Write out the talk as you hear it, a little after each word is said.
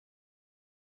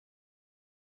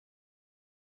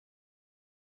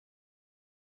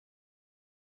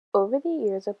Over the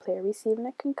years, a player receiving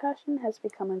a concussion has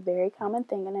become a very common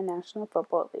thing in the National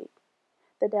Football League.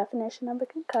 The definition of a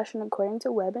concussion, according to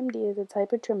WebMD, is a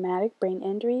type of traumatic brain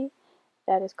injury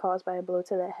that is caused by a blow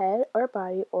to the head or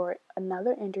body or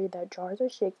another injury that jars or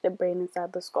shakes the brain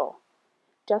inside the skull.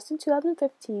 Just in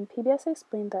 2015, PBS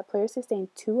explained that players sustained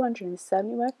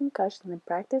 271 concussions in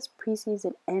practice,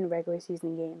 preseason, and regular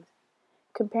season games.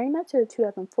 Comparing that to the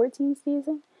 2014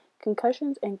 season,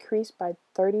 concussions increased by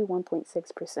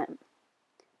 31.6%.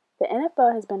 The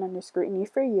NFL has been under scrutiny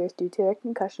for years due to their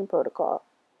concussion protocol.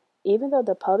 Even though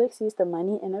the public sees the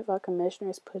money NFL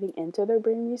commissioners putting into their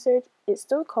brain research, it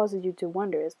still causes you to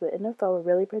wonder, is the NFL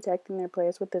really protecting their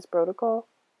players with this protocol?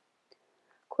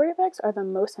 Quarterbacks are the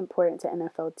most important to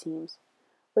NFL teams.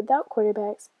 Without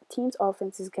quarterbacks, teams'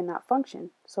 offenses cannot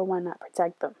function, so why not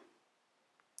protect them?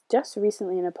 Just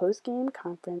recently in a post-game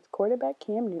conference, quarterback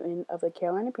Cam Newton of the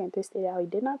Carolina Panthers stated how he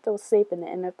did not feel safe in the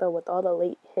NFL with all the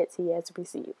late hits he has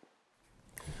received.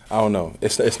 I don't know.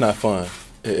 It's not fun.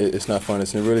 It's not fun.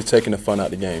 It's really taking the fun out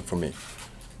of the game for me.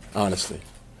 Honestly,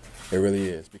 it really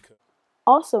is.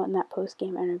 Also in that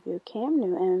post-game interview, Cam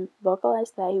Newton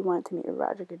vocalized that he wanted to meet with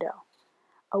Roger Goodell.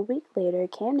 A week later,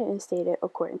 Cam Newton stated,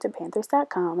 according to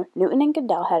Panthers.com, Newton and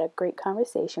Goodell had a great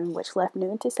conversation, which left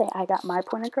Newton to say, "I got my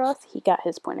point across, he got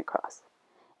his point across."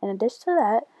 In addition to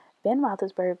that, Ben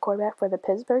Roethlisberger, quarterback for the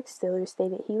Pittsburgh Steelers,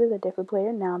 stated he was a different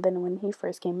player now than when he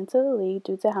first came into the league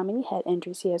due to how many head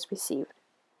injuries he has received.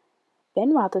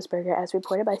 Ben Roethlisberger, as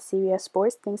reported by CBS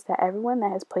Sports, thinks that everyone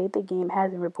that has played the game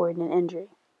hasn't reported an injury.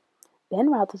 Ben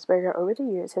Roethlisberger, over the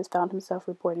years, has found himself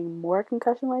reporting more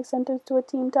concussion-like symptoms to a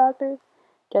team doctor,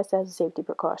 just as a safety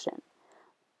precaution.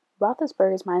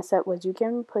 Roethlisberger's mindset was you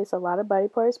can replace a lot of body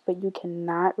parts, but you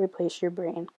cannot replace your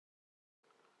brain.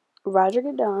 Roger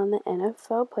Goodell and the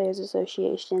NFL Players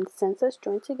Association since has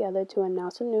joined together to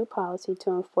announce a new policy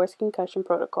to enforce concussion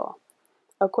protocol.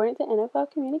 According to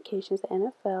NFL Communications, the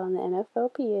NFL and the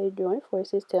NFLPA joined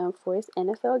forces to enforce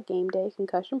NFL Game Day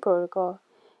concussion protocol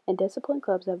and discipline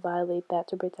clubs that violate that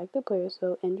to protect the players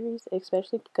so injuries,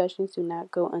 especially concussions, do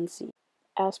not go unseen.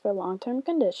 As for long-term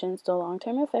conditions, the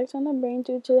long-term effects on the brain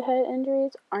due to head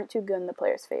injuries aren't too good in the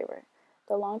player's favor.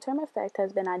 The long-term effect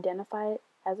has been identified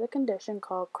as a condition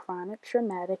called chronic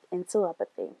traumatic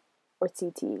encephalopathy, or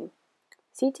CTE.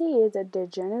 CTE is a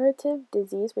degenerative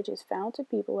disease which is found to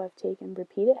people who have taken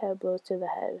repeated head blows to the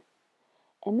head.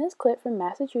 In this clip from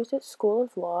Massachusetts School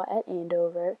of Law at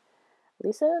Andover,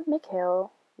 Lisa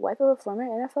McHale, wife of a former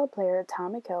NFL player,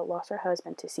 Tom McHale, lost her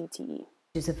husband to CTE.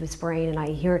 Of his brain, and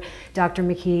I hear Dr.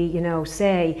 McKee,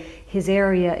 say his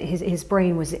area, his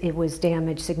brain was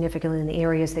damaged significantly in the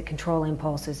areas that control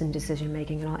impulses and decision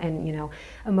making, and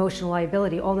emotional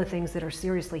liability, all the things that are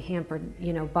seriously hampered,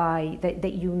 by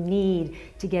that you need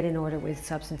to get in order with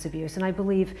substance abuse. And I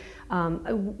believe,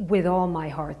 with all my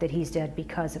heart, that he's dead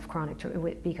because of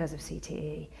because of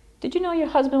CTE. Did you know your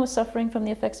husband was suffering from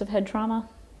the effects of head trauma?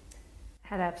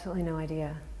 Had absolutely no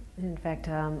idea. In fact,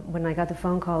 when I got the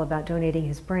phone call about donating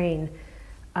his brain,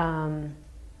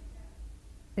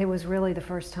 it was really the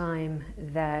first time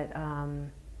that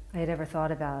I had ever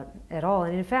thought about at all.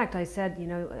 And in fact, I said,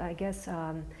 I guess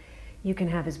you can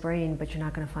have his brain, but you're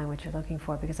not going to find what you're looking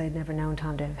for, because I had never known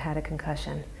Tom to have had a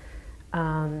concussion.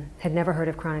 Had never heard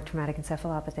of chronic traumatic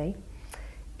encephalopathy.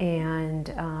 And,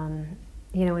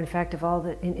 in fact,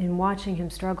 in watching him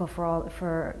struggle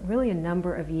for really a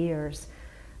number of years,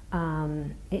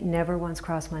 it never once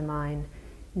crossed my mind,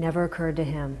 never occurred to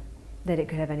him that it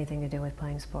could have anything to do with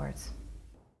playing sports.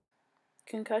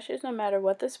 Concussions, no matter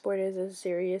what the sport is a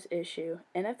serious issue.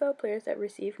 NFL players that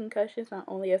receive concussions not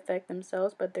only affect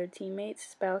themselves, but their teammates,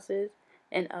 spouses,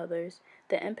 and others.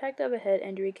 The impact of a head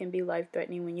injury can be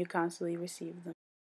life-threatening when you constantly receive them.